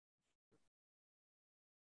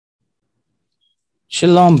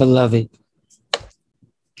Shalom, beloved.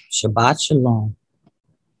 Shabbat shalom.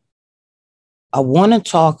 I want to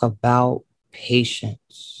talk about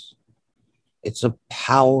patience. It's a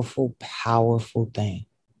powerful, powerful thing.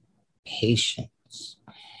 Patience.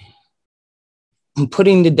 I'm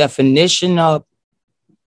putting the definition up.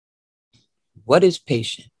 What is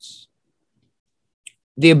patience?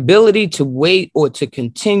 The ability to wait or to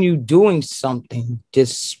continue doing something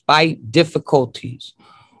despite difficulties,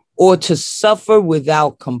 or to suffer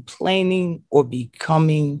without complaining or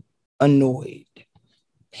becoming annoyed.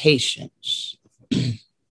 Patience.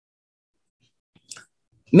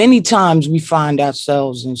 Many times we find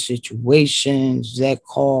ourselves in situations that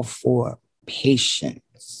call for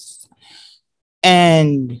patience.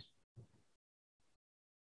 And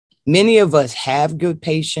many of us have good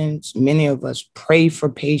patience. Many of us pray for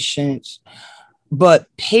patience. But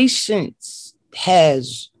patience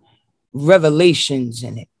has revelations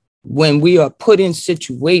in it when we are put in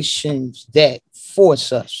situations that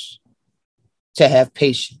force us to have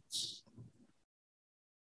patience.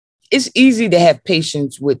 It's easy to have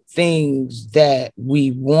patience with things that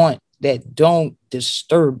we want that don't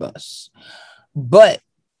disturb us. But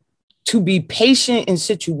to be patient in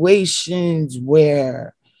situations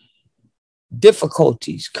where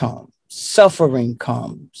difficulties come, suffering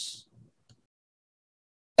comes,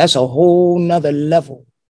 that's a whole nother level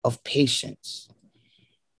of patience.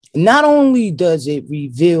 Not only does it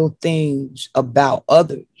reveal things about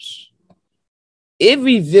others, it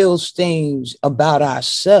reveals things about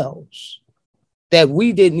ourselves that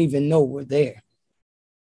we didn't even know were there.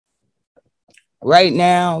 Right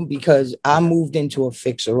now, because I moved into a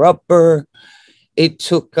fixer-upper, it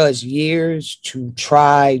took us years to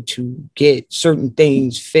try to get certain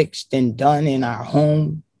things fixed and done in our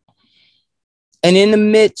home. And in the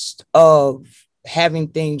midst of having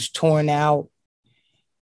things torn out,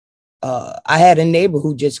 I had a neighbor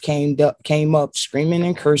who just came up screaming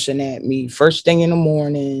and cursing at me first thing in the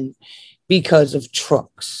morning because of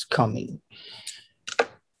trucks coming.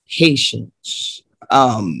 Patience.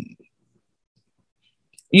 In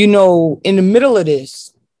the middle of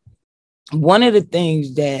this, one of the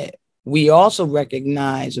things that we also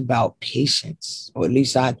recognize about patience, or at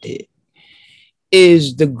least I did,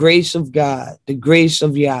 is the grace of God, the grace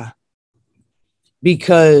of Yah.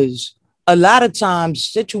 Because a lot of times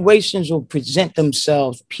situations will present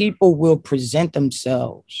themselves, people will present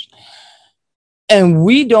themselves, and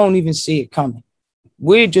we don't even see it coming.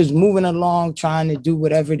 We're just moving along, trying to do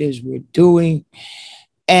whatever it is we're doing.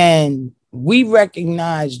 And we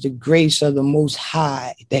recognize the grace of the Most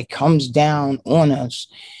High that comes down on us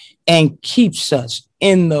and keeps us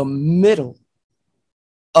in the middle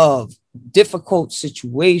of difficult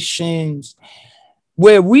situations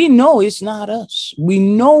where we know it's not us. We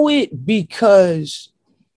know it because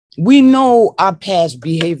we know our past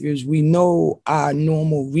behaviors. We know our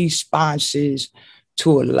normal responses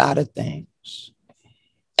to a lot of things.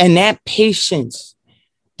 And that patience,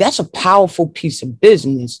 that's a powerful piece of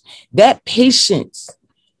business. That patience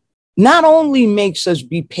not only makes us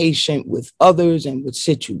be patient with others and with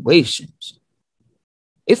situations,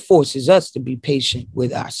 it forces us to be patient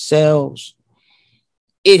with ourselves.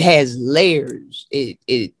 It has layers. It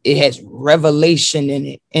has revelation in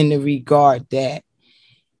it, in the regard that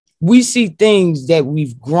we see things that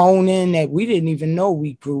we've grown in that we didn't even know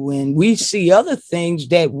we grew in. We see other things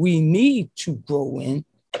that we need to grow in.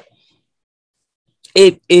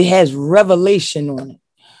 It has revelation on it.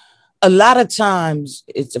 A lot of times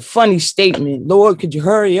it's a funny statement. Lord, could you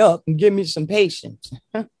hurry up and give me some patience?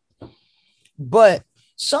 But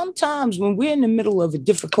sometimes when we're in the middle of a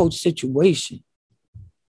difficult situation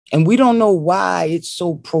and we don't know why it's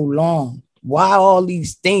so prolonged, why all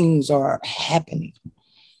these things are happening,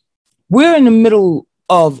 we're in the middle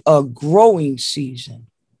of a growing season.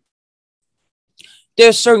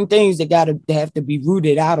 There's certain things that have to be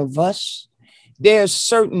rooted out of us. There's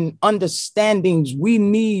certain understandings we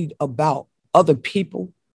need about other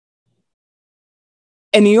people.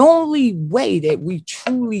 And the only way that we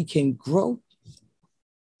truly can grow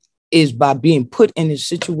is by being put in a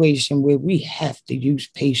situation where we have to use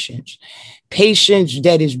patience. Patience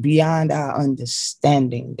that is beyond our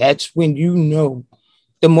understanding. That's when you know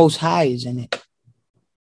the Most High is in it.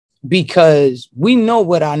 Because we know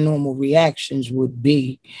what our normal reactions would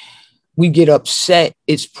be. We get upset.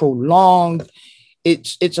 It's prolonged.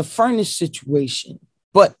 It's a furnace situation.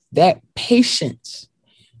 But that patience,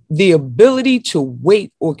 the ability to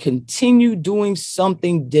wait or continue doing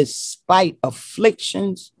something despite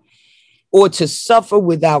afflictions, or to suffer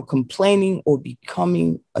without complaining or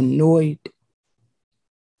becoming annoyed.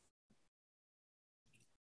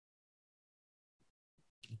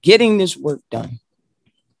 Getting this work done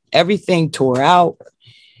Everything tore out.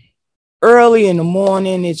 Early in the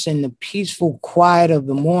morning, it's in the peaceful quiet of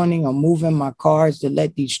the morning. I'm moving my cars to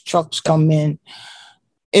let these trucks come in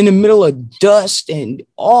the middle of dust and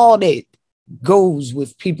all that goes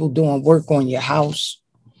with people doing work on your house.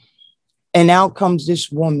 And out comes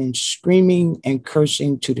this woman screaming and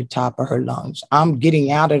cursing to the top of her lungs. I'm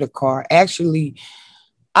getting out of the car. Actually,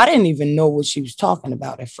 I didn't even know what she was talking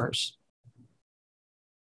about at first.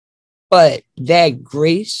 But that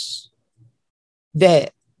grace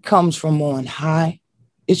that comes from on high,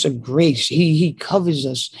 it's a grace. He covers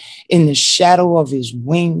us in the shadow of his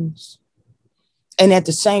wings. And at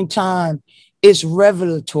the same time, it's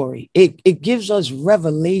revelatory. It gives us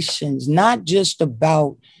revelations, not just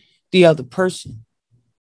about the other person,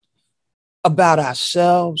 about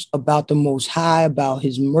ourselves, about the Most High, about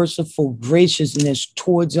his merciful graciousness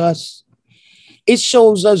towards us. It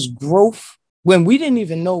shows us growth when we didn't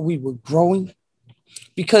even know we were growing.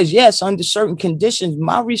 Because yes, under certain conditions,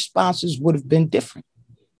 my responses would have been different.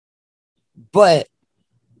 But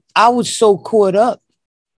I was so caught up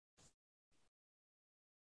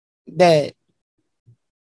that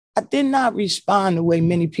I did not respond the way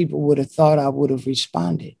many people would have thought I would have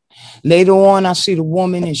responded. Later on, I see the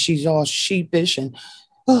woman and she's all sheepish and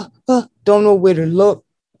don't know where to look.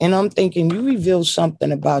 And I'm thinking, you revealed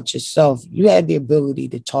something about yourself. You had the ability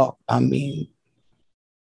to talk.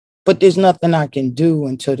 But there's nothing I can do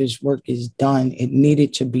until this work is done. It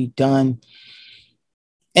needed to be done.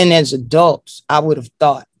 And as adults, I would have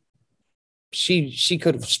thought she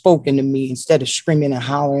could have spoken to me instead of screaming and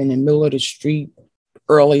hollering in the middle of the street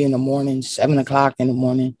early in the morning, 7 o'clock in the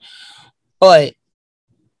morning. But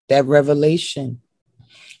that revelation,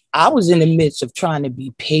 I was in the midst of trying to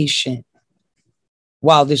be patient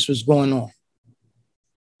while this was going on.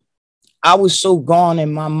 I was so gone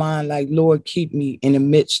in my mind, like, Lord, keep me in the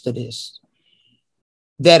midst of this,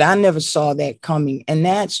 that I never saw that coming. And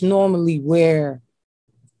that's normally where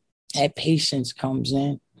that patience comes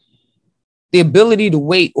in. The ability to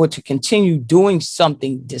wait or to continue doing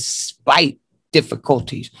something despite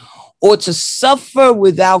difficulties, or to suffer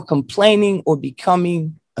without complaining or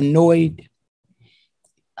becoming annoyed.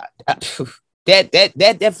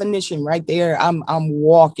 That definition right there, I'm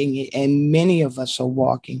walking it, and many of us are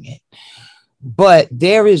walking it. But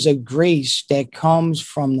there is a grace that comes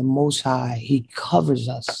from the Most High. He covers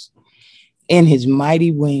us in his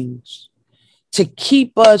mighty wings to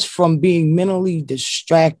keep us from being mentally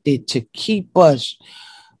distracted, to keep us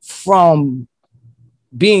from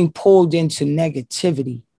being pulled into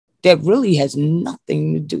negativity that really has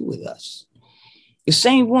nothing to do with us. The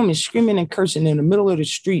same woman screaming and cursing in the middle of the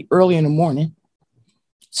street early in the morning,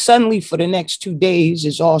 suddenly for the next 2 days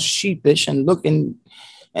is all sheepish and looking,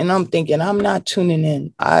 and I'm thinking, I'm not tuning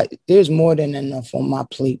in. There's more than enough on my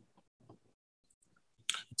plate.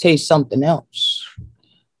 I'll tell you something else.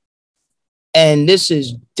 And this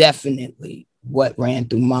is definitely what ran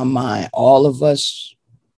through my mind. All of us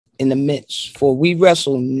in the midst, for we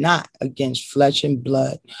wrestle not against flesh and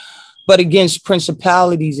blood, but against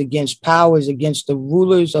principalities, against powers, against the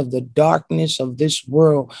rulers of the darkness of this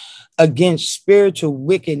world, against spiritual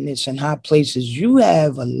wickedness in high places. You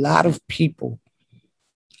have a lot of people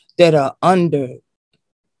that are under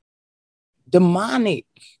demonic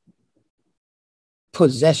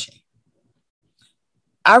possession.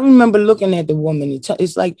 I remember looking at the woman.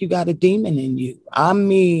 It's like you got a demon in you. I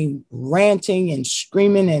mean, ranting and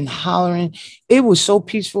screaming and hollering. It was so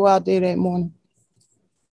peaceful out there that morning.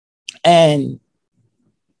 And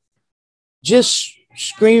just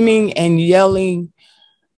screaming and yelling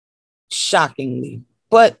shockingly.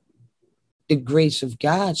 But the grace of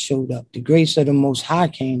God showed up. The grace of the Most High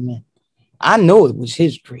came in. I know it was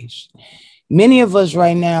his grace. Many of us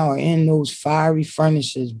right now are in those fiery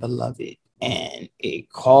furnaces, beloved, and it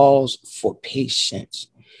calls for patience.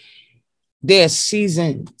 There are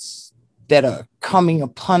seasons that are coming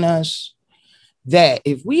upon us that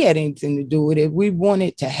if we had anything to do with it, we want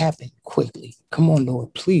it to happen quickly. Come on,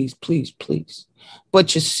 Lord, please, please, please.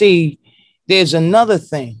 But you see, there's another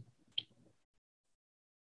thing.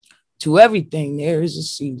 To everything, there is a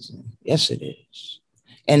season. Yes, it is.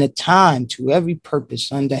 And a time to every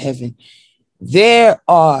purpose under heaven. There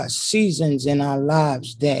are seasons in our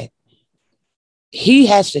lives that he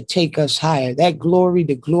has to take us higher. That glory,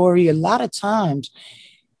 the glory, a lot of times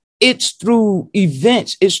it's through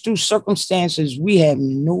events, it's through circumstances we have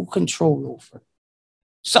no control over.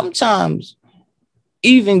 Sometimes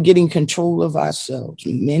even getting control of ourselves,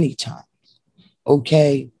 many times.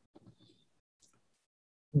 Okay.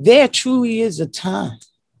 There truly is a time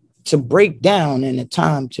to break down and a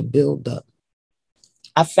time to build up.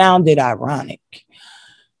 I found it ironic.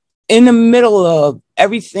 in the middle of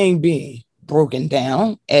everything being broken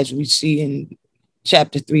down, as we see in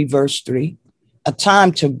chapter 3, verse 3, a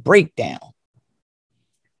time to break down.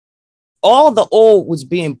 All the old was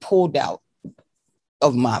being pulled out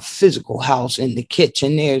of my physical house. In the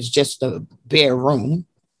kitchen, there's just a bare room.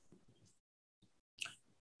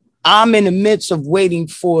 I'm in the midst of waiting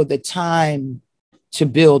for the time to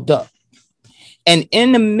build up. And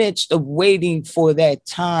in the midst of waiting for that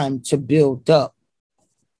time to build up,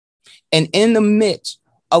 and in the midst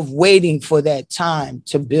of waiting for that time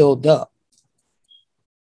to build up,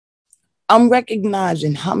 I'm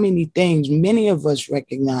recognizing how many things, many of us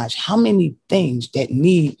recognize how many things that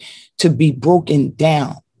need to be broken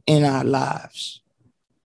down in our lives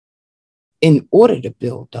in order to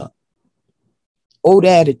build up. Old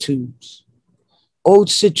attitudes, old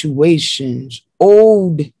situations,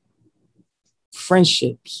 old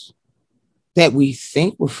friendships that we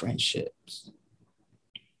think were friendships.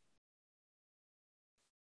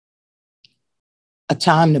 A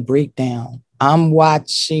time to break down. I'm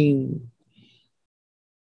watching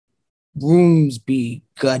rooms be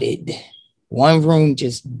gutted. One room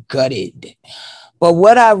just gutted. But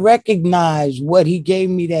what I recognize, what he gave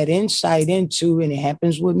me that insight into, and it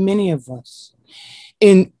happens with many of us,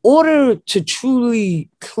 in order to truly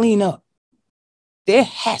clean up, there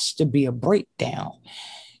has to be a breakdown,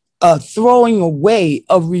 a throwing away,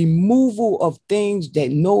 a removal of things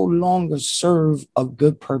that no longer serve a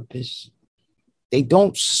good purpose. They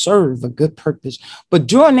don't serve a good purpose. But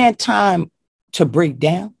during that time to break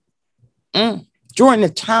down, during the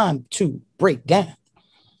time to break down,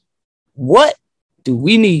 what do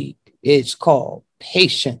we need? It's called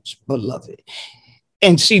patience, beloved.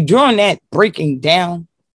 And see, during that breaking down,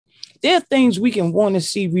 there are things we can want to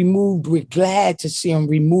see removed. We're glad to see them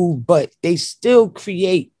removed, but they still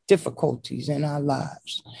create difficulties in our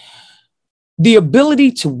lives. The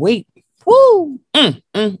ability to wait. Woo!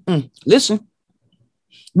 Listen,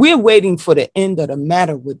 we're waiting for the end of the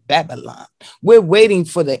matter with Babylon. We're waiting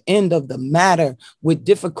for the end of the matter with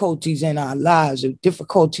difficulties in our lives,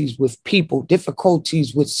 difficulties with people,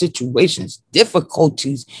 difficulties with situations,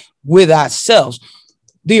 difficulties with ourselves.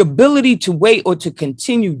 The ability to wait or to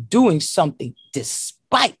continue doing something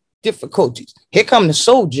despite difficulties. Here come the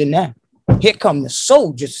soldier now. Here come the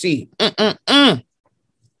soldier seed. Let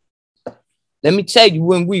me tell you,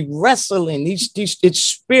 when we wrestle in it's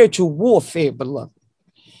spiritual warfare, beloved.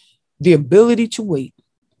 The ability to wait.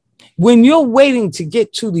 When you're waiting to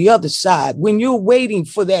get to the other side, when you're waiting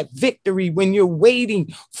for that victory, when you're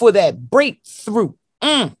waiting for that breakthrough,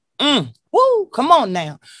 woo, come on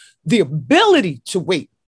now. The ability to wait.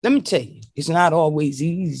 Let me tell you, it's not always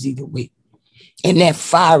easy to wait. In that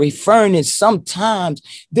fiery furnace, sometimes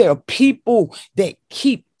there are people that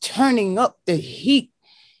keep turning up the heat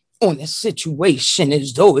on the situation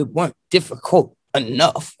as though it weren't difficult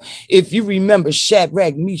enough. If you remember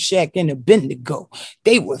Shadrach, Meshach, and Abednego,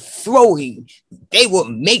 they were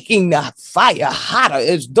making the fire hotter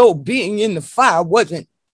as though being in the fire wasn't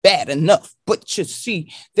bad enough. But you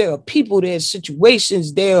see, there are people, there are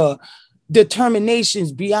situations, there are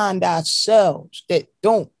determinations beyond ourselves that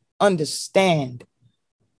don't understand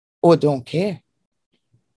or don't care.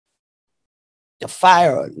 The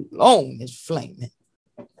fire alone is flaming,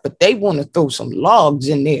 but they want to throw some logs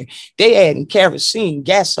in there. They adding kerosene,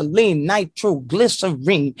 gasoline,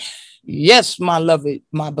 nitroglycerine. Yes, my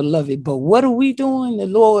beloved, but what are we doing? The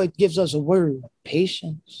Lord gives us a word,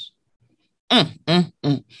 patience.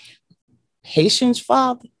 Patience,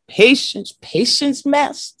 Father. Patience,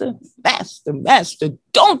 master.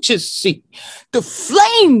 Don't you see? The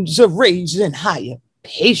flames are raising higher.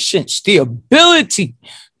 Patience, the ability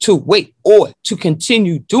to wait or to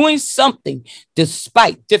continue doing something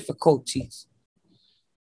despite difficulties.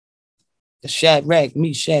 The Shadrach,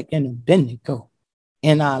 Meshach, and Abednego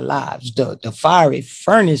in our lives, the fiery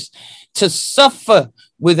furnace, to suffer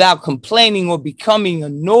without complaining or becoming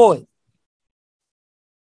annoyed.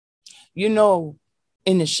 You know,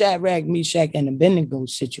 in the Shadrach, Meshach, and Abednego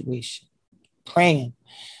situation, praying,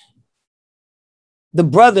 the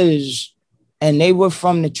brothers, and they were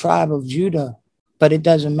from the tribe of Judah, but it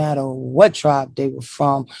doesn't matter what tribe they were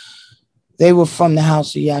from. They were from the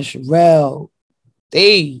house of Yasharel.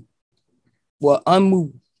 They were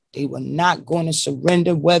unmoved. They were not going to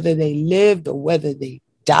surrender whether they lived or whether they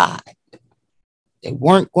died. They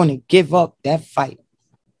weren't going to give up that fight.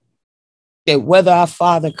 That whether our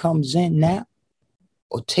Father comes in now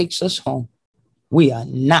or takes us home, we are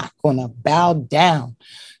not going to bow down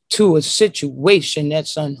to a situation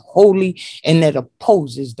that's unholy and that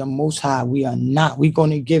opposes the Most High. We are not. We're going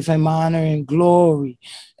to give him honor and glory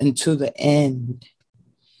until the end.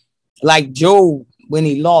 Like Job, when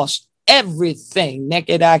he lost everything.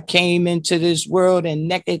 Naked I came into this world, and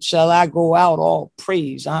naked shall I go out. All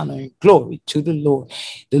praise, honor, and glory to the Lord.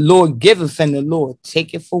 The Lord giveth, and the Lord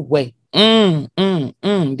taketh away.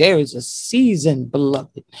 There is a season,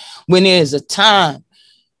 beloved, when there is a time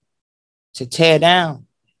to tear down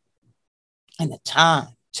and a time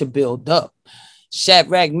to build up.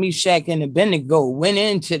 Shadrach, Meshach, and Abednego went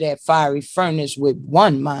into that fiery furnace with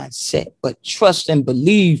one mindset, but trust and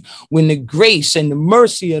believe when the grace and the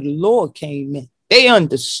mercy of the Lord came in. They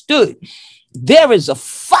understood there is a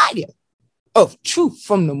fire of truth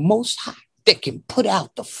from the Most High that can put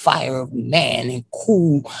out the fire of man and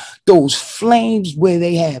cool those flames where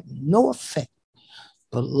they have no effect.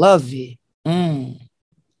 Beloved,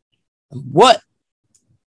 what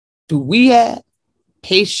do we have?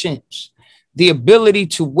 Patience. The ability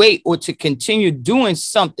to wait or to continue doing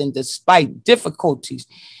something despite difficulties,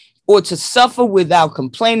 or to suffer without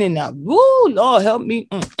complaining. Now, woo, Lord help me.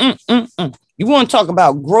 You want to talk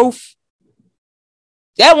about growth?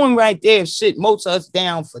 That one right there sit most of us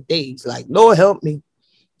down for days. Like, Lord help me.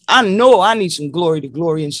 I know I need some glory to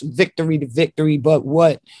glory and some victory to victory, but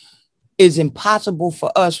what is impossible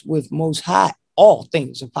for us with Most High, all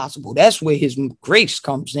things are possible. That's where his grace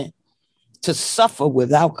comes in. To suffer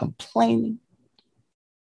without complaining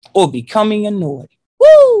or becoming annoyed.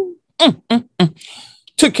 Woo!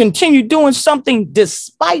 To continue doing something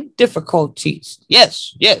despite difficulties.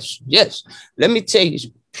 Yes. Let me tell you.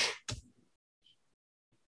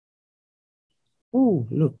 Ooh,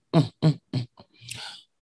 look.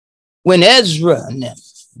 When Ezra and them,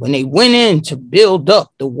 when they went in to build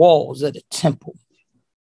up the walls of the temple,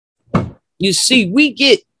 you see, we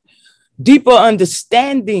get deeper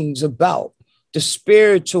understandings about the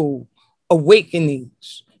spiritual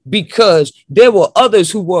awakenings because there were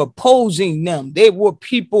others who were opposing them. There were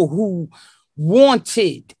people who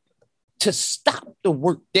wanted to stop the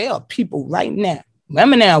work. There are people right now.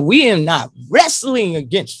 Remember now, we are not wrestling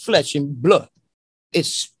against flesh and blood. It's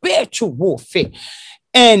spiritual warfare.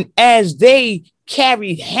 And as they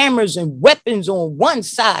carried hammers and weapons on one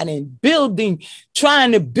side and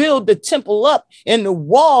trying to build the temple up and the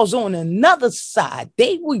walls on another side,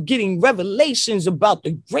 they were getting revelations about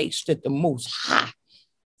the grace that the Most High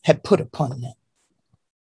had put upon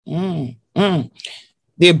them.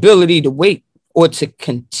 The ability to wait or to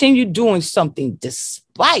continue doing something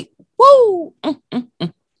despite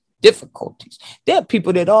difficulties. There are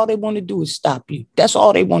people that all they want to do is stop you. That's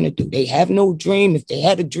all they want to do. They have no dream. If they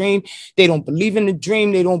had a dream, they don't believe in the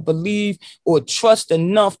dream. They don't believe or trust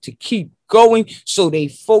enough to keep going. So they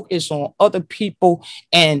focus on other people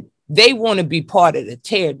and they want to be part of the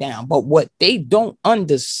tear down. But what they don't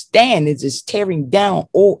understand is it's tearing down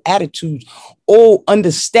all attitudes, all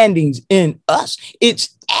understandings in us.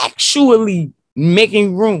 It's actually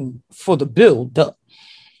making room for the build up.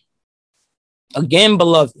 Again,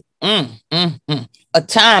 beloved, a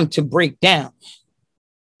time to break down.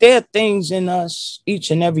 There are things in us,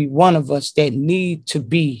 each and every one of us, that need to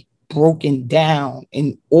be broken down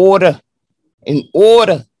in order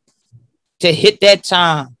to hit that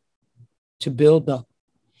time to build up.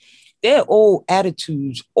 There are old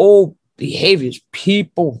attitudes, old behaviors,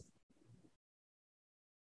 people.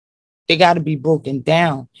 They got to be broken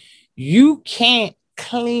down. You can't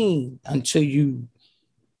clean until you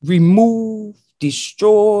remove,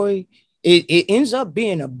 destroy. It ends up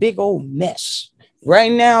being a big old mess.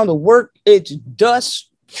 Right now, the work, it's dust,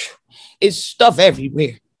 it's stuff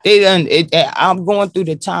everywhere. I'm going through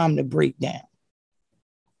the time to break down.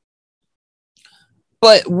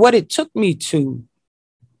 But what it took me to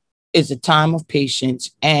is a time of patience.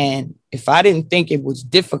 And if I didn't think it was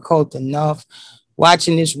difficult enough,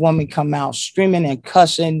 watching this woman come out screaming and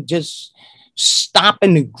cussing, just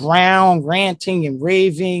stomping the ground, ranting and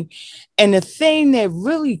raving. And the thing that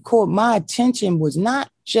really caught my attention was not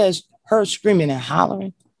just her screaming and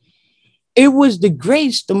hollering. It was the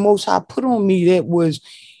grace the Most High put on me that was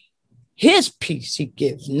his peace he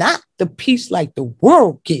gives, not the peace like the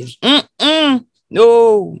world gives.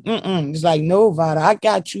 No. It's like, no, Vada, I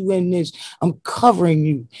got you in this. I'm covering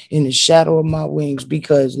you in the shadow of my wings,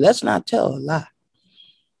 because let's not tell a lie.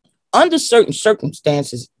 Under certain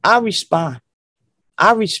circumstances, I respond.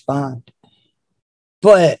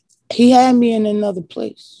 But he had me in another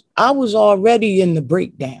place. I was already in the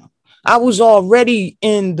breakdown. I was already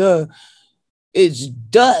in it's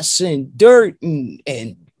dust and dirt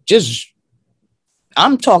and just,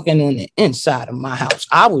 I'm talking on the inside of my house.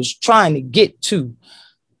 I was trying to get to,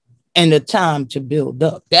 and the time to build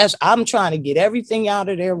up. I'm trying to get everything out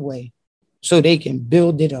of their way so they can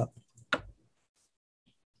build it up.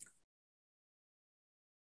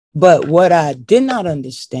 But what I did not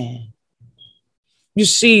understand You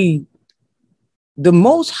see, the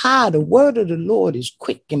Most High, the word of the Lord is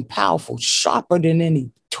quick and powerful, sharper than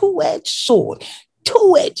any two-edged sword.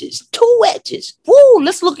 Two edges. Woo,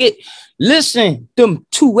 listen, them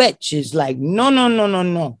two edges, like,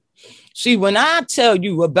 no. See, when I tell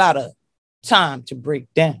you about a time to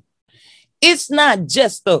break down, it's not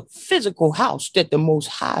just the physical house that the Most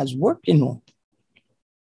High is working on.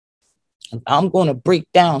 I'm going to break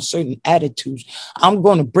down certain attitudes. I'm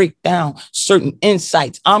going to break down certain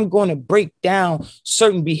insights. I'm going to break down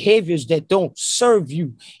certain behaviors that don't serve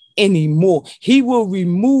you anymore. He will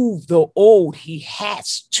remove the old. He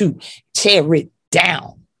has to tear it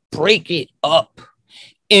down, break it up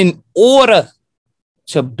in order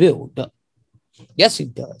to build up. Yes, he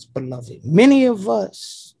does, beloved. Many of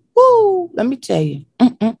us, let me tell you.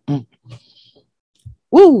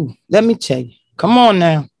 Let me tell you. Come on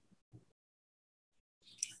now.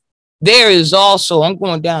 There is also, I'm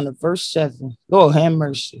going down to verse 7. Lord have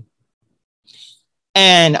mercy.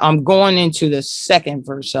 And I'm going into the second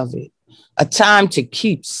verse of it. A time to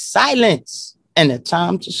keep silence and a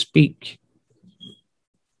time to speak.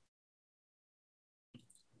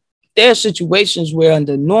 There are situations where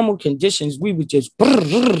under normal conditions, we would just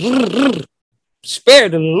spare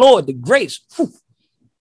the Lord, the grace.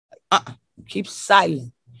 Keep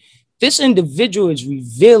silent. This individual is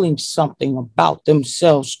revealing something about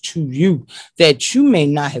themselves to you that you may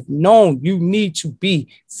not have known. You need to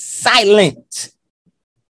be silent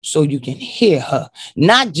so you can hear her,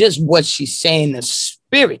 not just what she's saying, the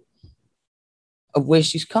spirit of where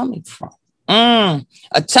she's coming from. A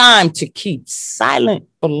time to keep silent,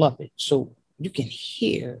 beloved, so you can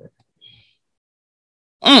hear.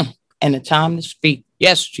 And a time to speak.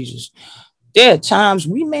 Yes, Jesus. There are times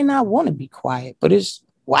we may not want to be quiet, but it's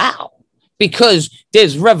wow, because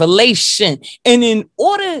there's revelation. And in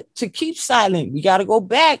order to keep silent, we got to go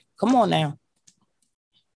back. Come on now.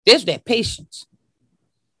 There's that patience.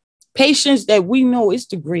 Patience that we know is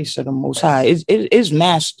the grace of the Most High. Is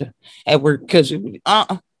master at work, because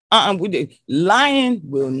lying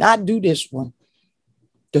will not do this one.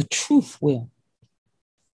 The truth will.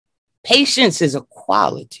 Patience is a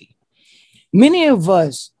quality. Many of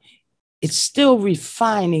us, it's still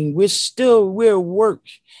refining. We're work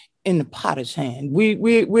in the potter's hand.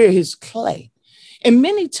 We're his clay. And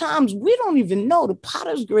many times we don't even know the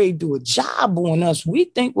potter's grade do a job on us. We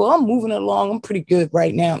think, well, I'm moving along. I'm pretty good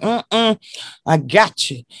right now. I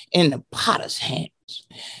got you in the potter's hands.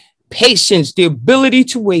 Patience, the ability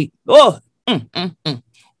to wait. Or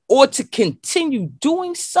to continue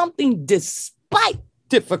doing something despite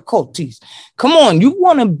difficulties. Come on, you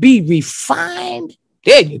want to be refined?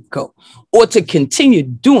 There you go. Or to continue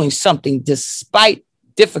doing something despite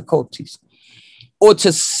difficulties. Or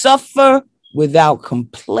to suffer without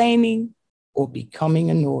complaining or becoming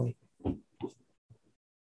annoyed.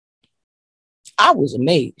 I was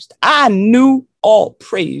amazed. I knew all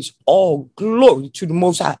praise, all glory to the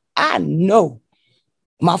Most High. I know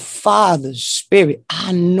my Father's spirit.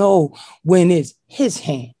 I know when it's his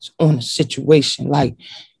hands on a situation. Like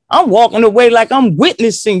I'm walking away like I'm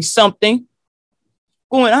witnessing something.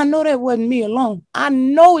 Going, I know that wasn't me alone. I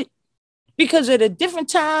know it because at a different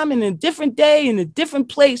time and a different day in a different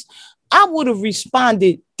place, I would have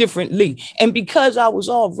responded differently. And because I was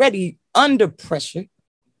already under pressure,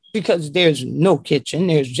 because there's no kitchen,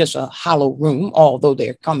 there's just a hollow room, although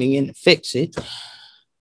they're coming in to fix it.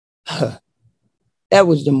 That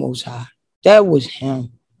was the Most High. That was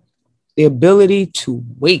him. The ability to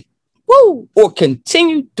wait, or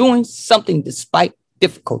continue doing something despite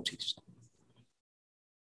difficulties.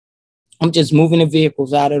 I'm just moving the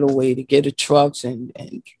vehicles out of the way to get the trucks and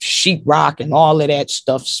sheetrock and all of that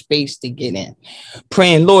stuff, space to get in.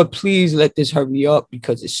 Praying, Lord, please let this hurry up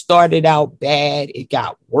because it started out bad. It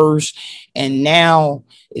got worse. And now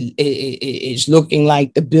it's looking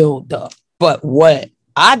like the build up. But what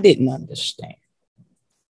I didn't understand,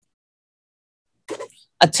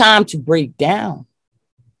 a time to break down.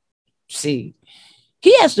 See,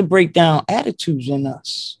 he has to break down attitudes in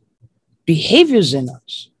us, behaviors in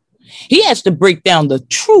us. He has to break down the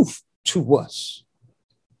truth to us,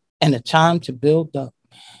 and a time to build up.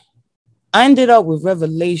 I ended up with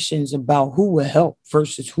revelations about who will help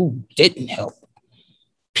versus who didn't help.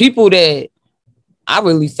 People that I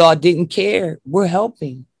really thought didn't care were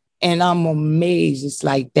helping. And I'm amazed. It's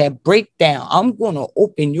like that breakdown. I'm going to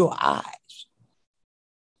open your eyes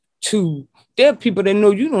to, there are people that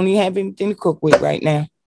know you don't even have anything to cook with right now.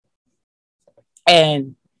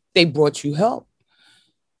 And they brought you help.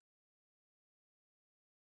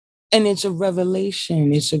 And it's a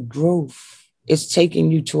revelation. It's a growth. It's taking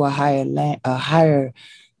you to a higher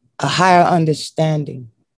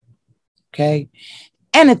understanding. Okay.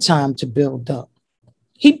 And a time to build up.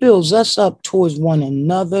 He builds us up towards one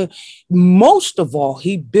another. Most of all,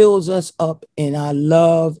 he builds us up in our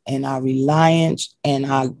love and our reliance and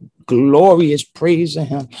our glorious praise of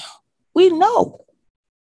him. We know.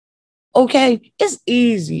 Okay. It's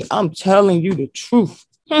easy. I'm telling you the truth.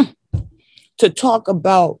 To talk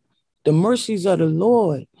about the mercies of the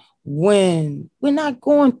Lord when we're not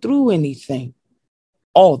going through anything.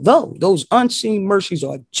 Although those unseen mercies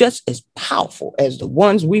are just as powerful as the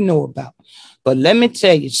ones we know about. But let me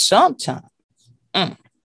tell you, sometimes a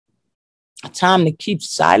time to keep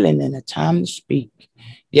silent and a time to speak.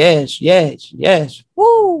 Yes, yes, yes.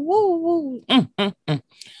 Woo, woo, woo.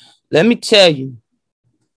 Let me tell you,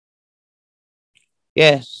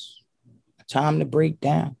 yes, a time to break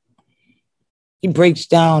down. He breaks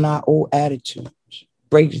down our old attitudes,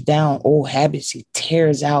 breaks down old habits. He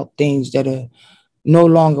tears out things that are no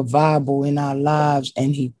longer viable in our lives,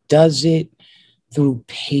 and he does it through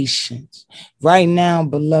patience. Right now,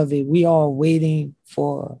 beloved, we are waiting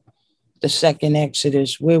for the second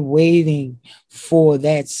Exodus. We're waiting for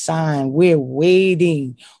that sign. We're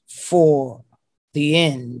waiting for the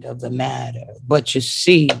end of the matter. But you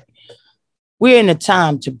see, we're in a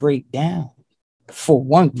time to break down for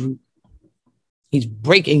one group. He's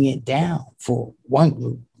breaking it down for one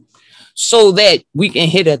group so that we can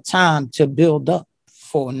hit a time to build up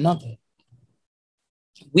for another.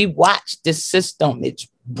 We watch this system, it's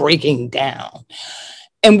breaking down.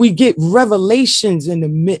 And we get revelations in the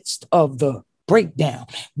midst of the breakdown,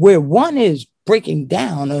 where one is breaking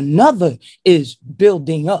down, another is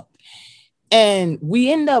building up. And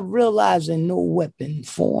we end up realizing no weapon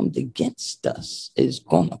formed against us is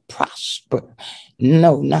going to prosper.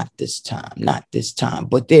 No, not this time, not this time.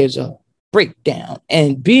 But there's a breakdown.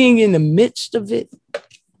 And being in the midst of it,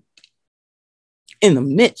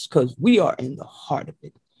 because we are in the heart of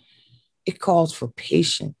it, it calls for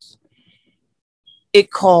patience.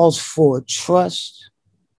 It calls for trust.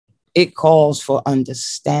 It calls for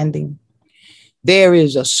understanding. There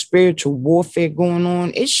is a spiritual warfare going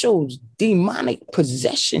on. It shows demonic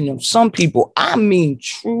possession of some people. I mean,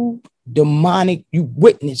 true demonic. You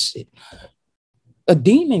witness it. A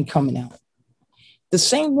demon coming out. The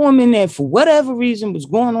same woman that for whatever reason was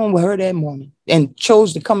going on with her that morning and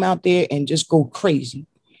chose to come out there and just go crazy.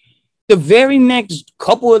 The very next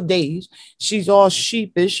couple of days, she's all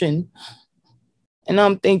sheepish and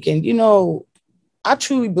I'm thinking, I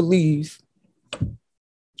truly believe,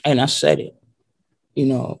 and I said it,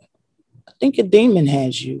 I think a demon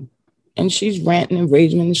has you. And she's ranting and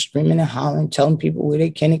raving and screaming and hollering, telling people where they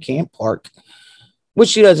can and can't park, which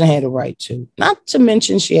she doesn't have the right to. Not to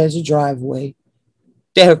mention she has a driveway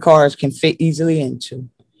that her cars can fit easily into.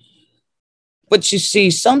 But you see,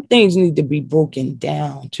 some things need to be broken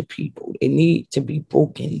down to people. They need to be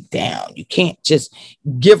broken down. You can't just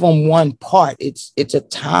give them one part. It's a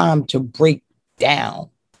time to break down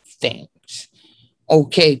things,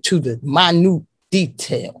 okay, to the minute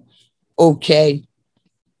detail, okay?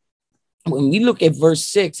 When we look at verse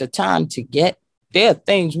 6, a time to get, there are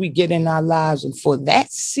things we get in our lives, and for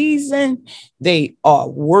that season, they are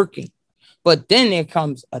working. But then there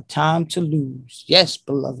comes a time to lose. Yes,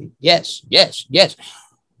 beloved. Yes, yes, yes.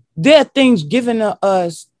 There are things given to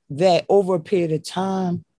us that over a period of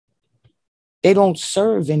time, they don't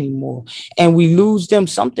serve anymore. And we lose them.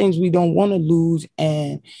 Some things we don't want to lose.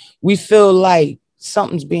 And we feel like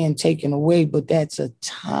something's being taken away, but that's a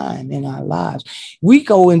time in our lives. We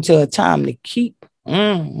go into a time to keep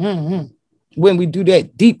when we do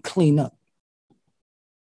that deep cleanup.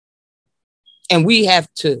 And we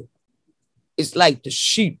have to. It's like the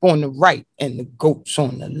sheep on the right and the goats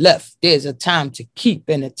on the left. There's a time to keep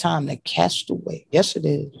and a time to cast away. Yes, it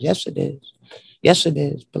is. Yes, it is. Yes, it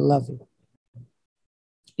is, beloved.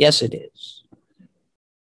 Yes, it is.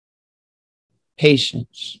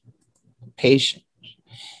 Patience. Patience.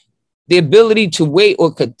 The ability to wait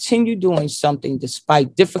or continue doing something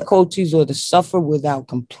despite difficulties or to suffer without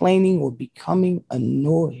complaining or becoming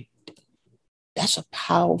annoyed. That's a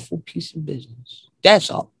powerful piece of business. That's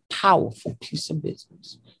a powerful piece of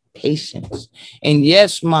business. Patience. And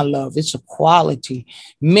yes, my love, it's a quality.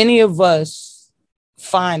 Many of us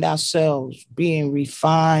find ourselves being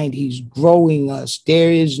refined. He's growing us.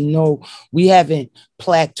 We haven't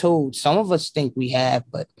plateaued. Some of us think we have,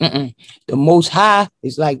 but the Most High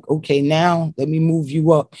is like, okay, now let me move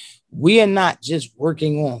you up. We are not just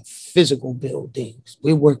working on physical buildings.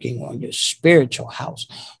 We're working on your spiritual house.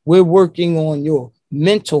 We're working on your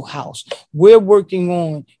mental house. We're working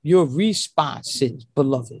on your responses,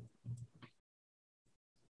 beloved.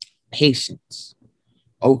 Patience.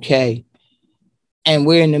 Okay. And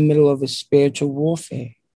we're in the middle of a spiritual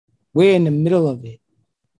warfare. We're in the middle of it.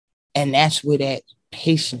 And that's where that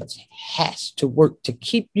patience has to work to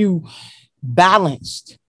keep you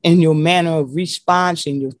balanced in your manner of response,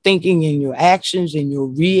 in your thinking, in your actions, in your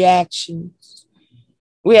reactions.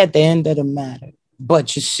 We're at the end of the matter.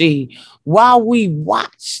 But you see, while we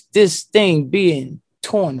watch this thing being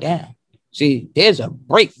torn down, see, there's a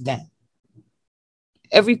breakdown.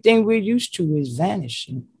 Everything we're used to is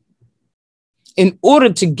vanishing in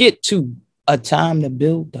order to get to a time to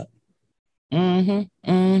build up.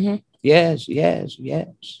 Yes, yes,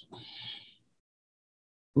 yes.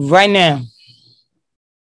 Right now,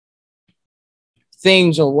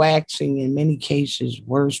 things are waxing in many cases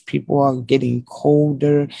worse. People are getting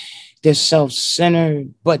colder. They're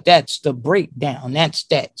self-centered, but that's the breakdown. That's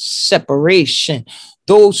that separation.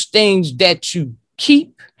 Those things that you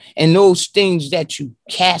keep and those things that you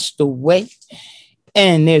cast away.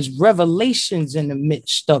 And there's revelations in the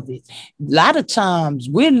midst of it. A lot of times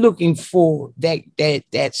we're looking for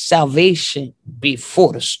that salvation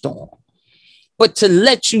before the storm. But to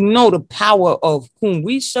let you know the power of whom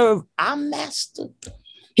we serve, our master,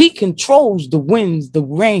 he controls the winds, the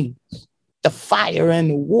rain, the fire, and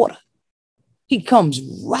the water. He comes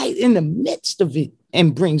right in the midst of it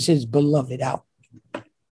and brings his beloved out.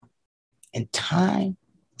 And time,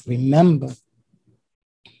 remember,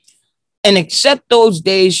 and except those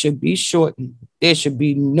days should be shortened, there should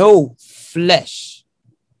be no flesh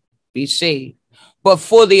be saved. But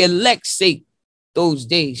for the elect's sake, those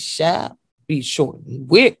days shall be shortened.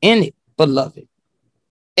 We're in it, beloved.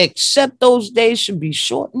 Except those days should be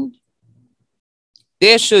shortened,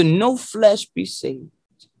 there should no flesh be saved.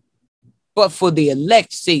 But for the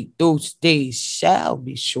elect's sake, those days shall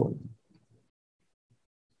be shortened.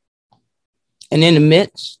 And in the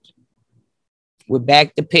midst, we're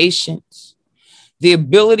back to patience, the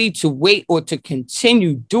ability to wait or to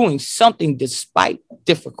continue doing something despite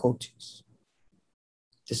difficulties.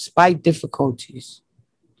 Despite difficulties.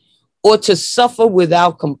 Or to suffer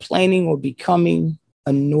without complaining or becoming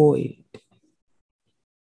annoyed.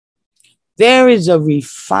 There is a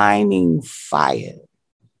refining fire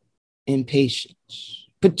in patience,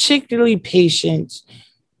 particularly patience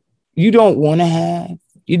you don't want to have,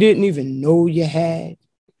 you didn't even know you had.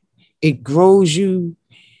 It grows you,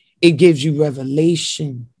 it gives you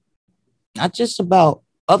revelation, not just about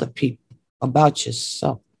other people, about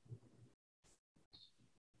yourself.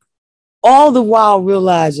 All the while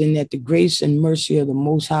realizing that the grace and mercy of the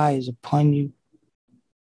Most High is upon you.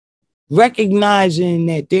 Recognizing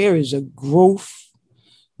that there is a growth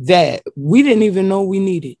that we didn't even know we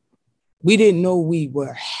needed. We didn't know we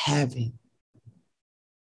were having.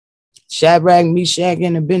 Shadrach, Meshach,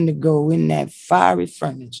 and Abednego in that fiery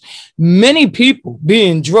furnace. Many people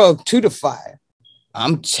being drugged to the fire.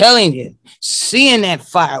 I'm telling you, seeing that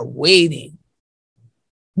fire waiting,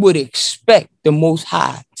 would expect the Most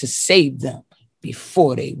High to save them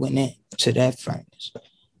before they went into that furnace.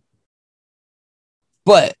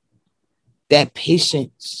 But that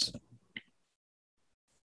patience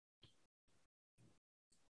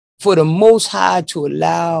for the Most High to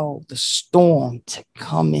allow the storm to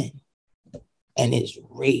come in, and it's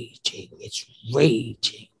raging,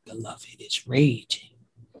 beloved, it's raging.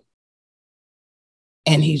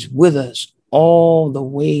 And he's with us all the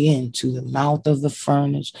way into the mouth of the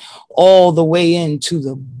furnace, all the way into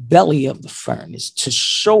the belly of the furnace to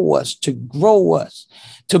show us, to grow us,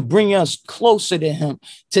 to bring us closer to him,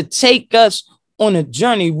 to take us on a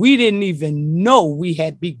journey we didn't even know we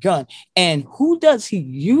had begun. And who does he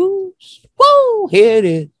use? Whoa, here it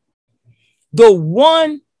is. The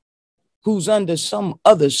one who's under some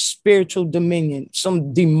other spiritual dominion,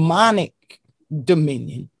 some demonic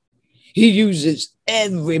dominion. He uses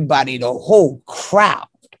everybody, the whole crowd,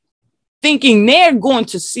 thinking they're going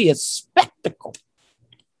to see a spectacle,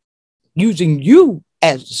 using you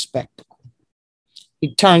as a spectacle.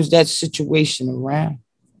 He turns that situation around.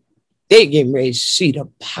 They're getting ready to see the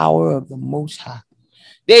power of the Most High.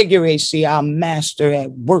 They're getting ready to see our master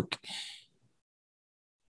at work.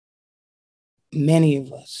 Many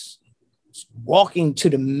of us walking to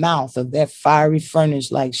the mouth of that fiery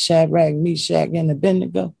furnace like Shadrach, Meshach, and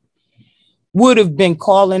Abednego would have been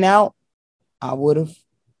calling out. I would have.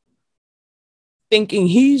 Thinking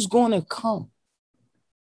he's going to come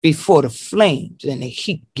before the flames and the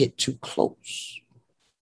heat get too close.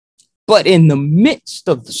 But in the midst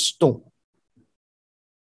of the storm,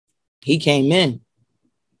 he came in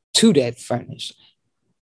to that furnace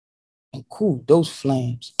and cooled those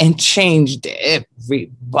flames and changed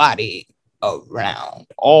everybody around.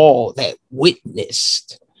 All that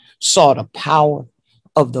witnessed saw the power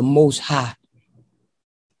of the Most High.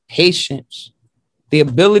 Patience The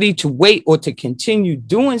ability to wait or to continue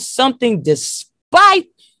doing something despite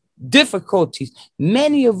difficulties.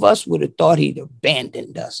 Many of us would have thought he'd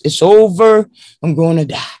abandoned us. It's over. I'm going to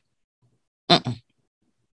die.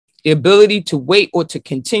 The ability to wait or to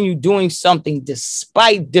continue doing something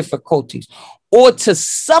despite difficulties, or to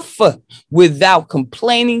suffer without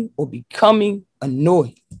complaining or becoming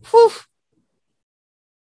annoyed. Whew.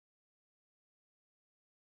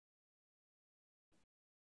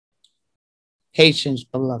 Patience,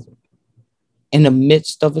 beloved, in the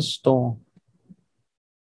midst of a storm.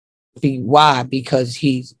 Why? Because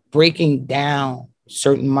he's breaking down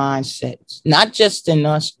certain mindsets, not just in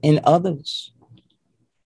us, in others,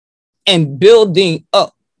 and building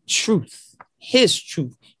up truth, his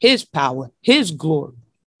power, his glory,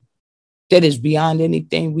 that is beyond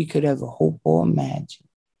anything we could ever hope or imagine.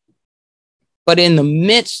 But in the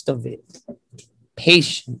midst of it,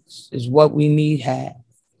 patience is what we need to have.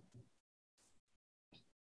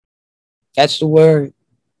 That's the word.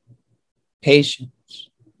 Patience.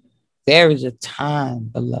 There is a time,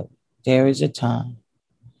 beloved. There is a time.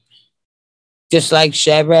 Just like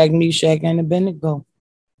Shadrach, Meshach, and Abednego.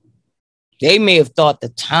 They may have thought the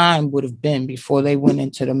time would have been before they went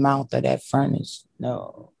into the mouth of that furnace.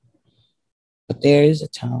 No. But there is a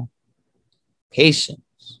time.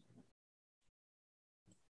 Patience.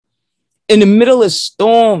 In the middle of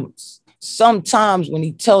storms, sometimes when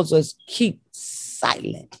he tells us, keep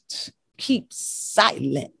silent. Keep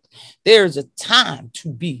silent. There's a time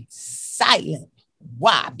to be silent.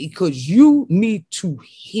 Why? Because you need to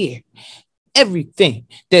hear everything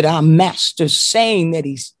that our master's saying, that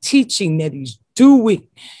he's teaching, that he's doing.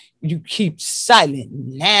 You keep silent.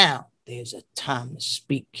 Now there's a time to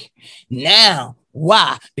speak. Now,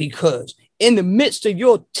 why? Because in the midst of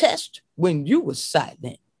your test, when you were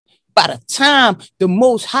silent, by the time the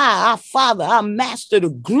Most High, our Father, our Master, the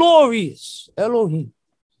glorious Elohim,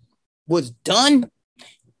 was done,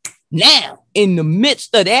 now in the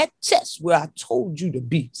midst of that test where I told you to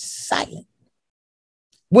be silent,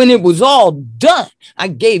 when it was all done, I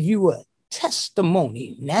gave you a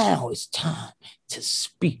testimony. Now it's time to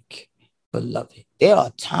speak, beloved. There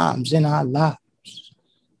are times in our lives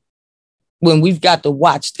when we've got to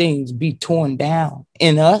watch things be torn down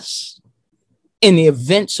in us, in the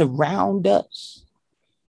events around us,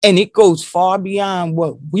 and it goes far beyond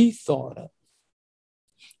what we thought of,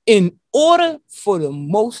 in order for the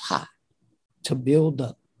Most High to build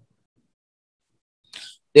up.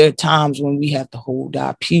 There are times when we have to hold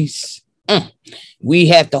our peace. We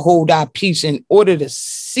have to hold our peace in order to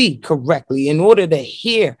see correctly, in order to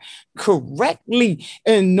hear correctly.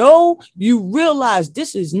 And no, you realize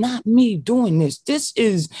this is not me doing this. This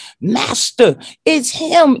is Master. It's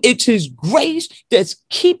him. It's his grace that's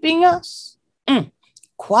keeping us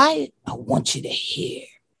quiet. I want you to hear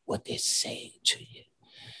what they're saying to you.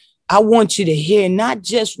 I want you to hear not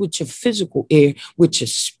just with your physical ear, with your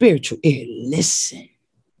spiritual ear. Listen.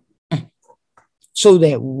 So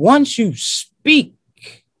that once you speak,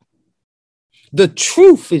 the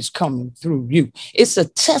truth is coming through you. It's a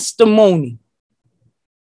testimony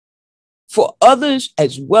for others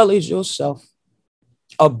as well as yourself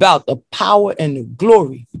about the power and the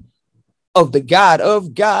glory of the God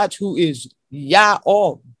of gods, who is Yah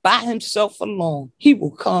all by himself alone. He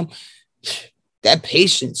will come. That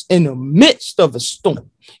patience in the midst of a storm.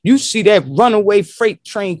 You see that runaway freight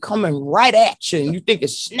train coming right at you, and you think it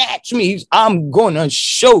snatched me. I'm going to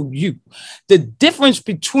show you the difference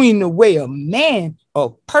between the way a man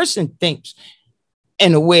or person thinks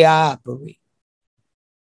and the way I operate.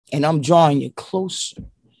 And I'm drawing you closer,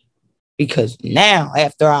 because now,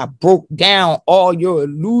 after I broke down all your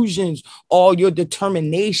illusions, all your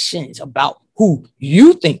determinations about who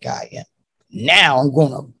you think I am, now I'm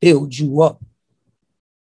going to build you up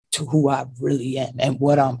to who I really am and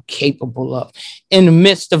what I'm capable of. In the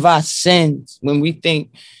midst of our sins, when we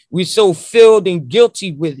think we're so filled and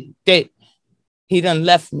guilty with it that he done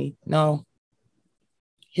left me. No.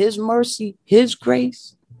 His mercy, his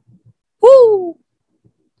grace. Woo!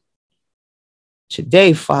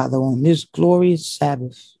 Today, Father, on this glorious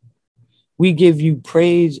Sabbath, we give you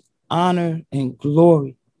praise, honor, and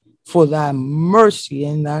glory for thy mercy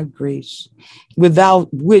and thy grace,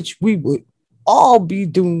 without which we would all be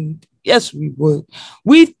doomed. Yes, we would.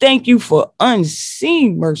 We thank you for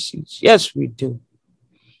unseen mercies. Yes, we do.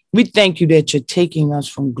 We thank you that you're taking us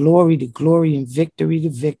from glory to glory and victory to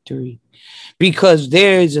victory, because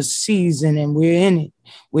there is a season, and we're in it,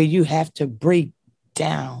 where you have to break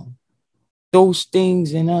down those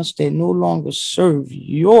things in us that no longer serve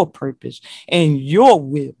your purpose and your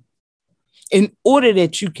will, in order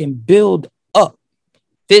that you can build up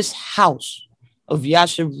this house of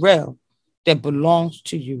Yasharel, that belongs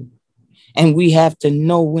to you. And we have to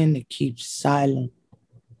know when to keep silent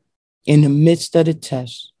in the midst of the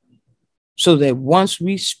test, so that once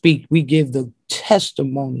we speak, we give the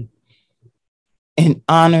testimony and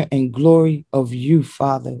honor and glory of you,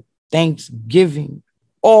 Father. Thanksgiving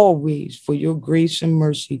always for your grace and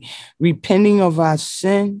mercy, repenting of our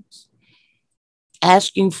sins,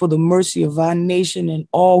 asking for the mercy of our nation and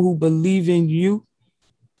all who believe in you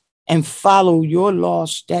and follow your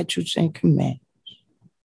laws, statutes, and commands.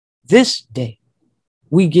 This day,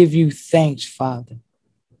 we give you thanks, Father,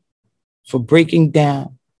 for breaking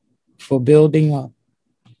down, for building up,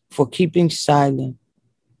 for keeping silent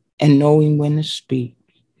and knowing when to speak.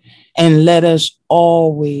 And let us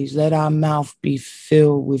always let our mouth be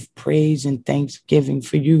filled with praise and thanksgiving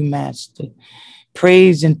for you, Master.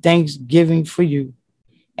 Praise and thanksgiving for you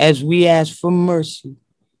as we ask for mercy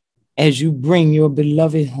as you bring your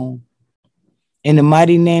beloved home. In the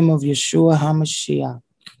mighty name of Yeshua HaMashiach.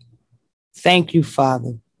 Thank you,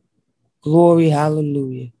 Father. Glory,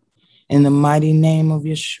 hallelujah. In the mighty name of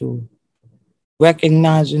Yeshua.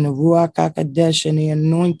 Recognizing the Ruach HaKodesh and the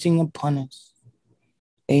anointing upon us.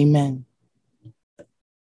 Amen.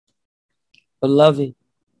 Beloved,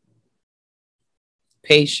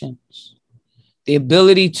 patience, the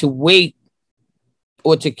ability to wait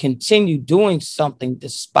or to continue doing something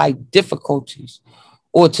despite difficulties,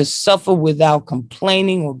 or to suffer without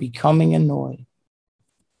complaining or becoming annoyed.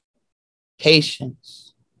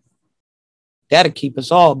 Patience. That'll keep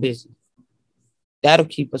us all busy. That'll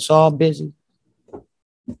keep us all busy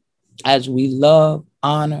as we love,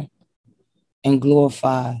 honor, and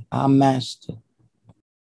glorify our Master.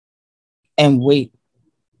 And wait,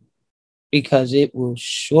 because it will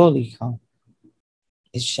surely come.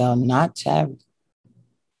 It shall not tarry.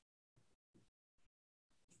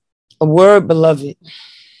 A word, beloved.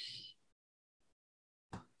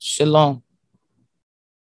 Shalom.